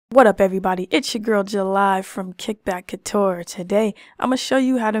What up, everybody? It's your girl July from Kickback Couture. Today, I'm going to show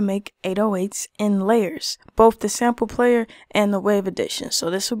you how to make 808s in layers, both the sample player and the wave edition. So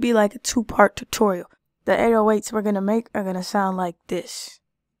this will be like a two-part tutorial. The 808s we're going to make are going to sound like this.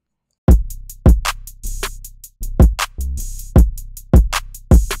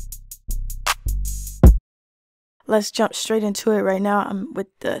 Let's jump straight into it right now. I'm with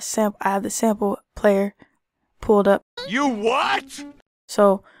the sample. I have the sample player pulled up. You what?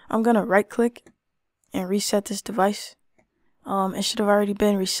 So I'm gonna right click and reset this device. It should have already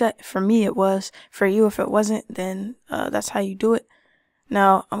been reset. For me it was. For you, if it wasn't, then that's how you do it.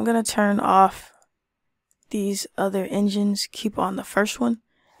 Now I'm gonna turn off these other engines, keep on the first one,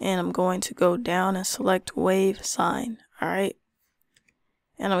 and I'm going to go down and select wave sign. Alright.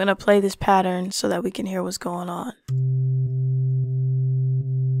 And I'm gonna play this pattern so that we can hear what's going on.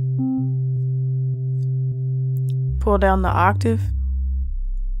 Pull down the octave.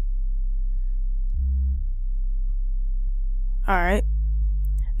 Alright,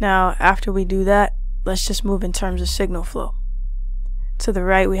 now after we do that, let's just move in terms of signal flow. To the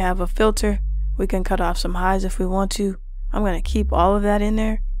right we have a filter. We can cut off some highs if we want to. I'm going to keep all of that in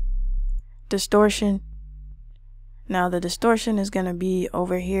there. Distortion. Now the distortion is going to be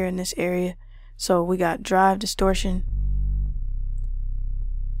over here in this area. So we got drive distortion,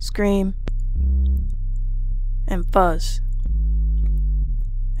 scream, and fuzz.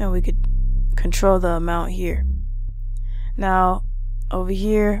 And we could control the amount here. Now over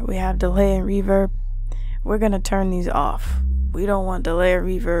here we have delay and reverb. We're gonna turn these off. We don't want delay or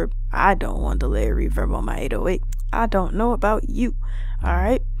reverb. I don't want delay or reverb on my 808. I don't know about you.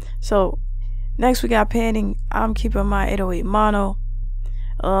 Alright, so next we got panning. I'm keeping my 808 mono.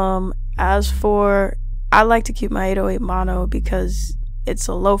 As for, I like to keep my 808 mono because it's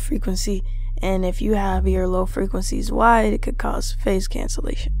a low frequency, and if you have your low frequencies wide, it could cause phase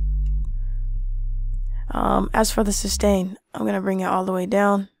cancellation. As for the sustain, I'm going to bring it all the way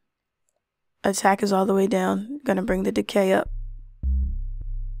down. Attack is all the way down. I'm going to bring the decay up.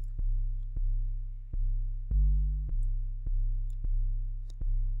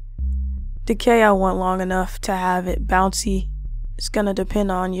 Decay I want long enough to have it bouncy. It's going to depend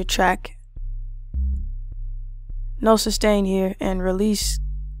on your track. No sustain here, and release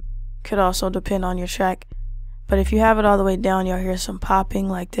could also depend on your track. But if you have it all the way down, you'll hear some popping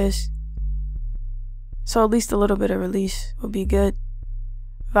like this. So at least a little bit of release would be good.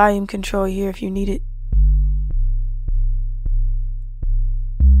 Volume control here if you need it.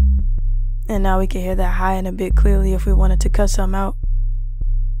 And now we can hear that high end a bit clearly if we wanted to cut some out.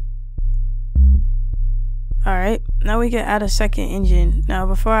 Alright, now we can add a second engine. Now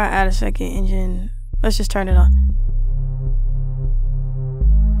before I add a second engine, let's just turn it on.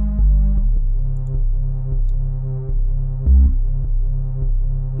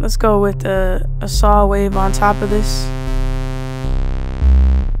 Let's go with a saw wave on top of this.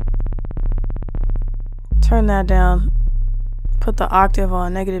 Turn that down. Put the octave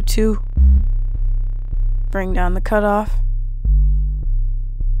on -2. Bring down the cutoff.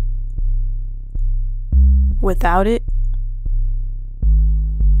 Without it.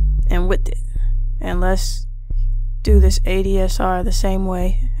 And with it. And let's do this ADSR the same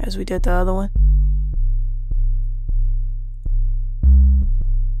way as we did the other one.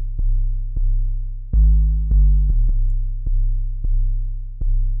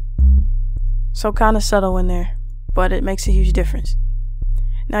 So kind of subtle in there, but it makes a huge difference.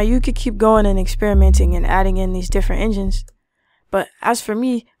 Now you could keep going and experimenting and adding in these different engines, but as for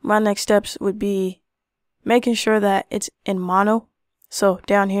me, my next steps would be making sure that it's in mono. So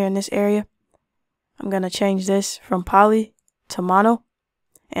down here in this area, I'm going to change this from poly to mono,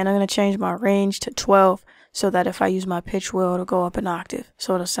 and I'm going to change my range to 12 so that if I use my pitch wheel, it'll go up an octave.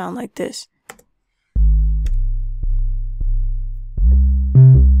 So it'll sound like this.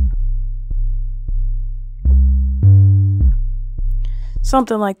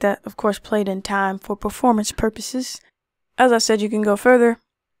 Something like that, of course, played in time for performance purposes. As I said, you can go further,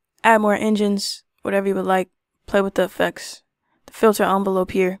 add more engines, whatever you would like, play with the effects, the filter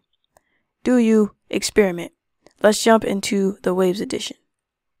envelope here. Do you experiment? Let's jump into the Waves edition.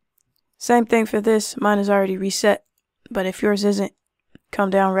 Same thing for this, mine is already reset, but if yours isn't, come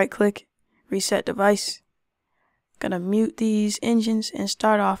down, right click, reset device. Gonna mute these engines and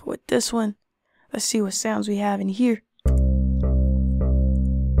start off with this one. Let's see what sounds we have in here.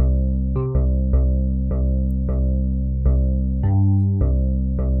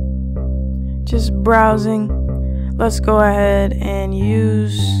 Just browsing. Let's go ahead and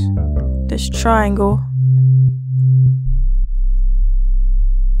use this triangle.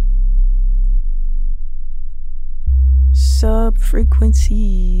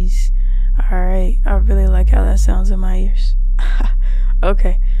 frequencies. Alright, I really like how that sounds in my ears.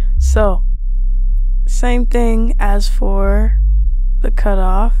 Okay, so same thing as for the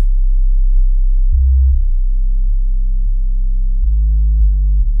cutoff.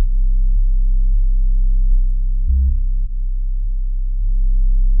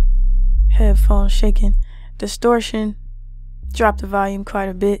 Headphones shaking. Distortion, drop the volume quite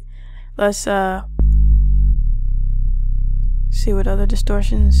a bit. Let's see what other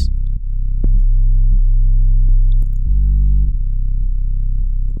distortions.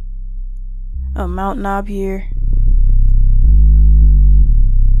 A mount knob here.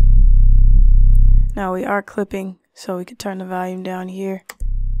 Now we are clipping, so we could turn the volume down here.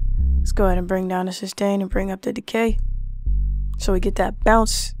 Let's go ahead and bring down the sustain and bring up the decay, so we get that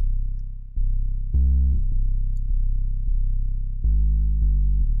bounce.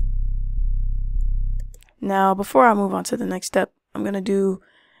 Now, before I move on to the next step, I'm gonna do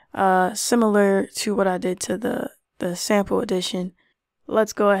similar to what I did to the sample edition.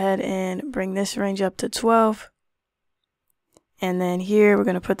 Let's go ahead and bring this range up to 12. And then here, we're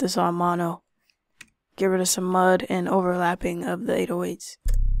gonna put this on mono. Get rid of some mud and overlapping of the 808s.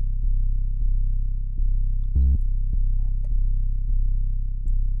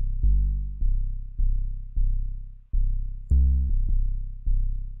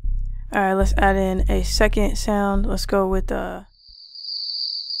 Alright, let's add in a second sound. Let's go with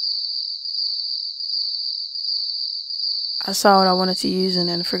I saw what I wanted to use and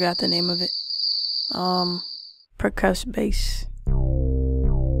then forgot the name of it. Percussive bass.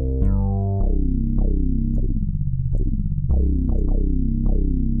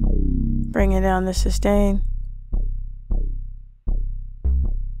 Bringing down the sustain.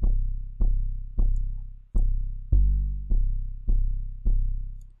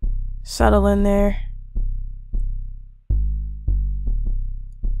 Settle in there.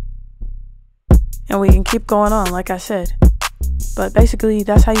 And we can keep going on, like I said. But basically,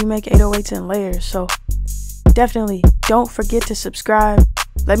 that's how you make 808s in layers. So definitely don't forget to subscribe.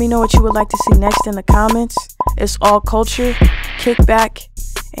 Let me know what you would like to see next in the comments. It's all culture. Kick back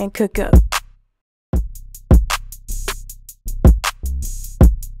and cook up.